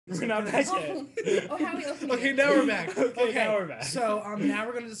We're not back yet. Oh, how are we opening Okay, it? now we're back. Okay, now we're back. So now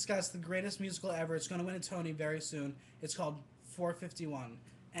we're going to discuss the greatest musical ever. It's going to win a Tony very soon. It's called 451,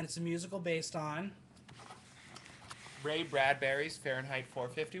 and it's a musical based on. Ray Bradbury's Fahrenheit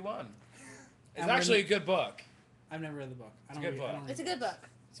 451. It's And actually a good book. I've never read the book. It's a good book. It's a good book.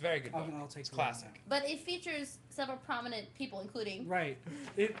 It's a very good book. I'll take It's the word on classic. But it features several prominent people, including Right.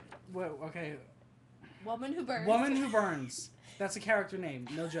 Okay. Woman Who Burns. Woman Who Burns. That's a character name.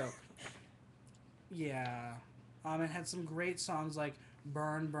 No joke. Yeah. It had some great songs like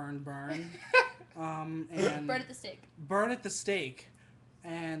Burn, Burn, Burn. And Burn at the Stake. Burn at the Stake.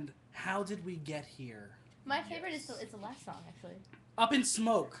 And How Did We Get Here? My favorite is the last song, actually. Up in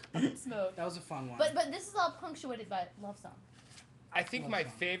Smoke. Up in Smoke. That was a fun one. But this is all punctuated by love song. I think my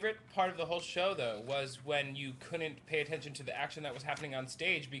favorite part of the whole show, though, was when you couldn't pay attention to the action that was happening on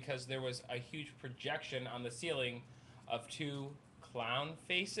stage because there was a huge projection on the ceiling of two clown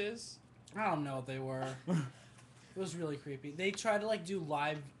faces. I don't know what they were. It was really creepy. They tried to do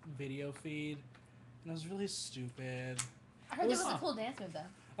live video feed, and it was really stupid. I heard there was a cool dance move, though.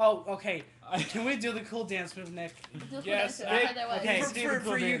 Oh, okay. Can we do the cool dance move, Nick? Yes, I heard there was. Okay.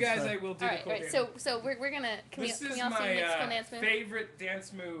 For you guys, I will do All the right, cool right. dance. So we're gonna. Can This we is all sing my Nick's cool dance move? favorite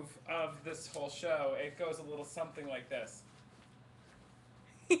dance move of this whole show. It goes a little something like this.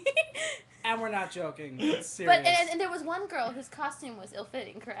 And we're not joking. It's serious. But and there was one girl whose costume was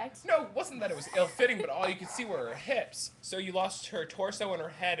ill-fitting, correct? No, it wasn't that it was ill-fitting, but all you could see were her hips. So you lost her torso and her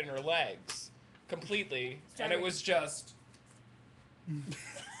head and her legs completely, and it was just.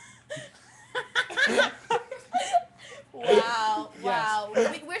 Wow.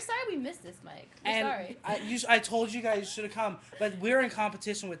 Yes. We're sorry we missed this, Mike. We're And sorry. I told you guys you should have come, but we're in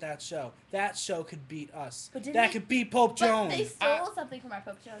competition with that show. That show could beat us. But didn't That they- could beat Pope But Jones. they stole something from our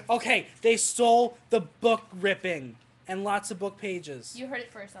Pope Jones. Okay, they stole the book ripping and lots of book pages. You heard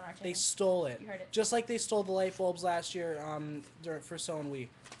it first on our channel. They stole it. You heard it. Just like they stole the light bulbs last year for So and We.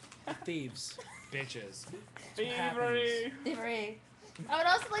 Thieves. Bitches. Thievery. Thievery. I would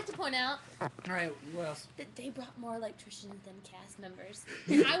also like to point out Alright, what else? that they brought more electricians than cast members.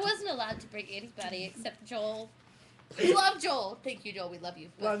 I wasn't allowed to bring anybody except Joel. We love Joel. Thank you, Joel. We love you.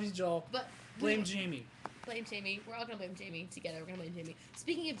 But, Love you, Joel. But Blame Jamie. Blame Jamie. We're all gonna blame Jamie together. We're gonna blame Jamie.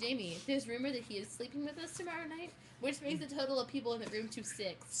 Speaking of Jamie, there's rumor that he is sleeping with us tomorrow night, which brings the total of people in the room to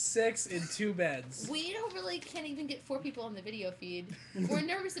 6. 6 in 2 beds. We can't even get 4 people on the video feed. We're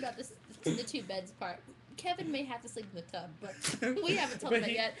nervous about the 2 beds part. Kevin may have to sleep in the tub, but we haven't told him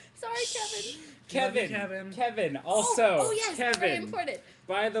that yet. Sorry, Kevin. Love you, Kevin. Also, Oh yes, very Kevin. important.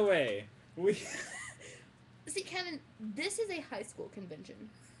 By the way, we. See, Kevin, this is a high school convention,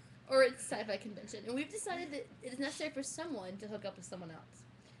 or it's a sci-fi convention, and we've decided that it is necessary for someone to hook up with someone else.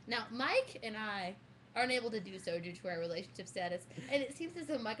 Now, Mike and I are unable to do so due to our relationship status, and it seems as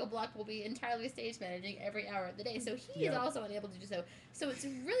though Michael Block will be entirely stage managing every hour of the day, so he is also unable to do so. So it's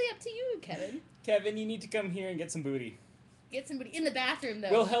really up to you, Kevin. Kevin, you need to come here and get some booty. Get somebody in the bathroom, though.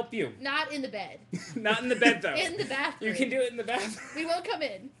 We'll help you. Not in the bed. Not in the bed, though. In the bathroom. You can do it in the bathroom. We won't come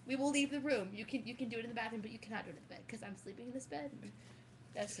in. We will leave the room. You can do it in the bathroom, but you cannot do it in the bed because I'm sleeping in this bed.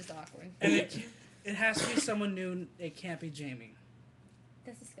 That's just awkward. And it has to be someone new. It can't be Jamie.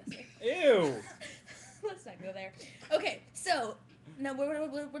 That's disgusting. Ew. Let's not go there. Okay, so now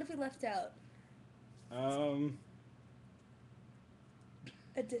what if we left out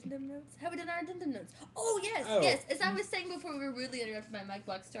addendum notes? Have we done our addendum notes? Oh yes, yes. As I was saying before, we were rudely interrupted by Mike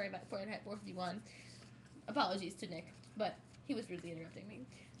Block's story about Fahrenheit 451. Apologies to Nick, but he was rudely interrupting me.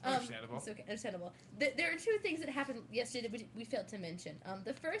 Understandable. It's okay, understandable. There are 2 things that happened yesterday that we failed to mention.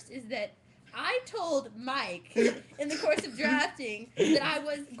 The first is that I told Mike in the course of drafting that I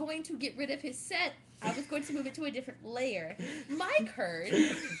was going to get rid of his set. I was going to move it to a different layer. Mike heard.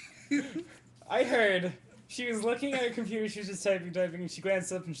 I heard. She was looking at her computer, she was just typing, and she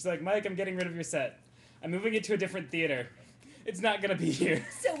glanced up and she's like, Mike, I'm getting rid of your set. I'm moving it to a different theater. It's not gonna be here.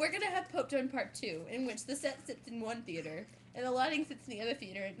 So we're gonna have Pope Joan Part 2, in which the set sits in one theater, and the lighting sits in the other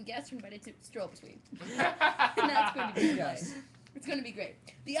theater, and guests are invited to stroll between. And that's going to be Yes. It's going to be great.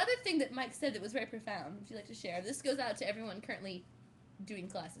 The other thing that Mike said that was very profound, would you like to share? This goes out to everyone currently doing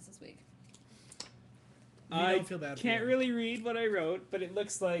classes this week. I don't feel bad for can't you. really read what I wrote, but it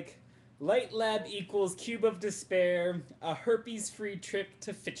looks like Light Lab equals Cube of Despair, a herpes-free trip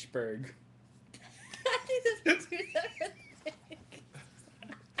to Fitchburg. I think that's what you said.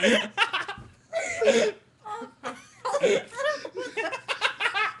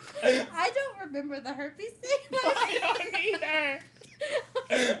 I don't remember the herpes thing. I don't either.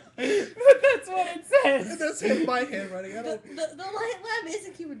 But that's what it says. That's in my handwriting. I The don't. light lab is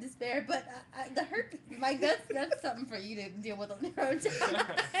a cube of despair, but the herpes, Mike, that's something for you to deal with on your own time.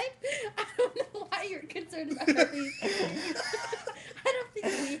 concerned about herpes. I don't think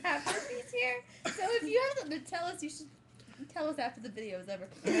we have herpes here. So if you have something to tell us, you should tell us after the video is over.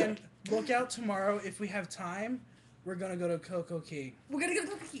 And look out tomorrow if we have time. We're gonna go to Coco Key. We're gonna go to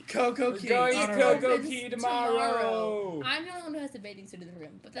Coco Key. Coco We're Key. going on to our Coco own. Key tomorrow. I'm the only one who has a bathing suit in the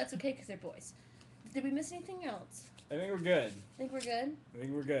room, but that's okay because they're boys. Did we miss anything else? I think we're good. Think we're good? I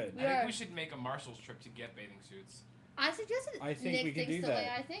think we're good. We I think are. we should make a Marshall's trip to get bathing suits. I suggested I think Nick we could thinks do the way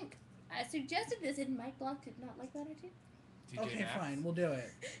that. I think. I suggested this and Mike Block did not like that idea. TJ Okay, Maxx. fine. We'll do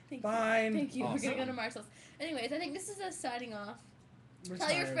it. Thank Fine. you. Thank you. We're Awesome. gonna go to Marshall's. Anyways, I think this is us signing off. We're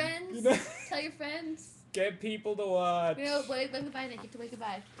Tell your tired. friends. You know- Tell your friends. Get people to watch. No, wave goodbye, Nick. You have to wave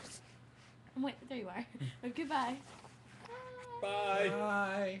goodbye. Wait, there you are. Wave goodbye. Bye.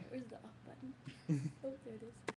 Bye. Where's the off button? Oh, there it is.